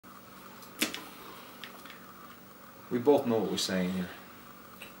We both know what we're saying here.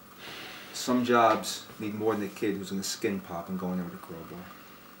 Some jobs need more than a kid who's in a skin pop and going there with a crowbar.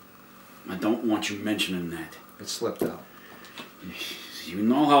 I don't want you mentioning that. It slipped out. You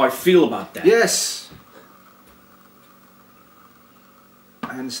know how I feel about that. Yes!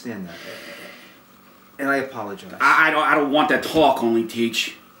 I understand that. And I apologize. I don't want that talk, only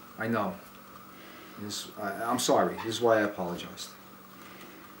teach. I know. I'm sorry. This is why I apologized.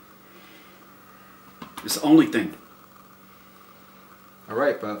 It's the only thing.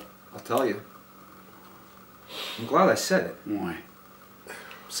 Alright, but I'll tell you. I'm glad I said it. Why?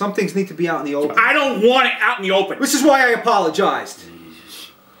 Some things need to be out in the open. I don't want it out in the open. This is why I apologized.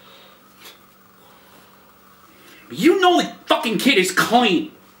 Jesus. You know the fucking kid is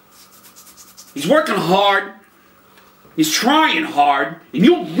clean. He's working hard. He's trying hard. And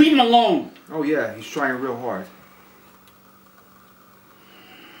you leave him alone. Oh yeah, he's trying real hard.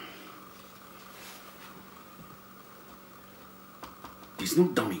 He's no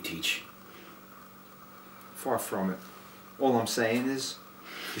dummy, Teach. Far from it. All I'm saying is,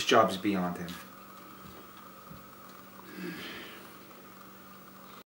 this job is beyond him.